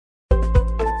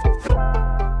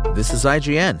This is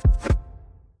IGN.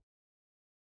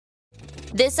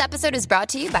 This episode is brought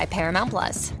to you by Paramount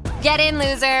Plus. Get in,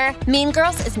 loser! Mean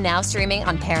Girls is now streaming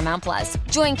on Paramount Plus.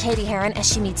 Join Katie Heron as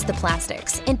she meets the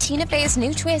plastics in Tina Fey's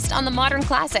new twist on the modern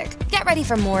classic. Get ready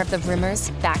for more of the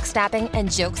rumors, backstabbing, and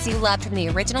jokes you loved from the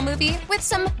original movie with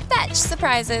some fetch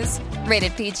surprises.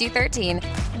 Rated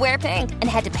PG-13. Wear pink and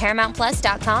head to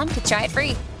ParamountPlus.com to try it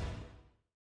free.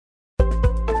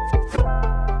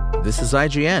 This is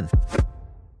IGN.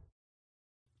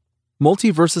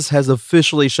 MultiVersus has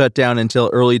officially shut down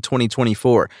until early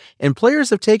 2024, and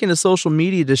players have taken to social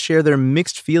media to share their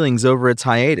mixed feelings over its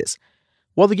hiatus.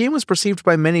 While the game was perceived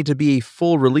by many to be a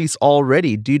full release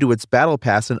already due to its battle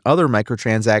pass and other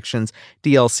microtransactions,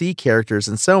 DLC characters,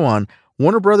 and so on,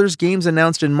 Warner Bros. Games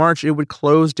announced in March it would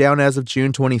close down as of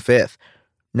June 25th.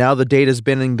 Now the date has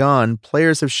been and gone,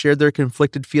 players have shared their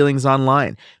conflicted feelings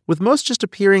online, with most just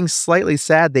appearing slightly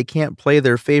sad they can't play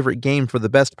their favorite game for the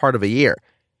best part of a year.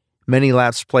 Many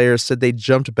lapsed players said they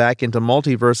jumped back into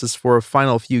MultiVersus for a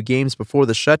final few games before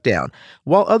the shutdown,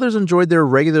 while others enjoyed their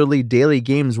regularly daily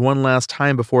games one last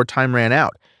time before time ran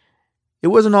out. It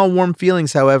wasn't all warm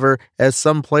feelings, however, as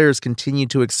some players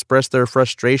continued to express their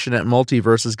frustration at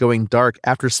MultiVersus going dark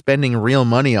after spending real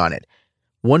money on it.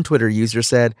 One Twitter user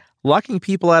said, "Locking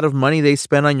people out of money they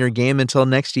spend on your game until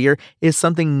next year is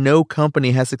something no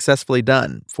company has successfully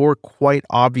done, for quite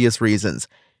obvious reasons."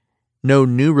 No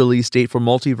new release date for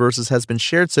MultiVersus has been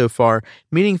shared so far,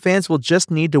 meaning fans will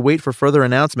just need to wait for further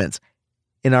announcements.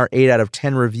 In our 8 out of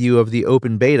 10 review of the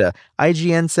open beta,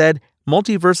 IGN said,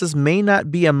 "MultiVersus may not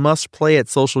be a must-play at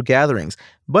social gatherings,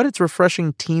 but its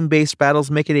refreshing team-based battles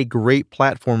make it a great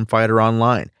platform fighter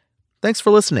online." Thanks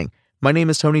for listening. My name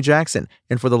is Tony Jackson,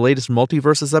 and for the latest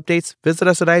MultiVersus updates, visit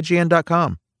us at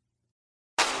IGN.com.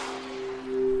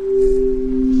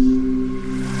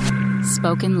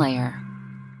 Spoken Layer.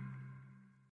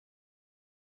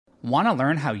 Want to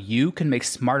learn how you can make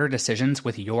smarter decisions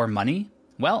with your money?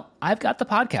 Well, I've got the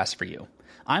podcast for you.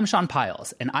 I'm Sean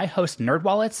Piles, and I host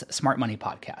NerdWallet's Smart Money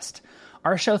Podcast.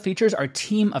 Our show features our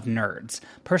team of nerds,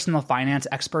 personal finance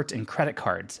experts in credit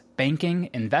cards, banking,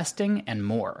 investing, and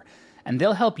more. And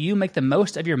they'll help you make the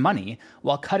most of your money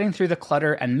while cutting through the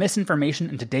clutter and misinformation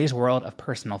in today's world of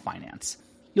personal finance.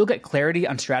 You'll get clarity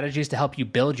on strategies to help you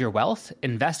build your wealth,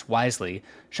 invest wisely,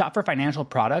 shop for financial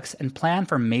products, and plan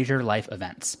for major life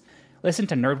events. Listen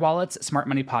to NerdWallet's Smart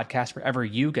Money Podcast wherever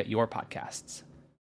you get your podcasts.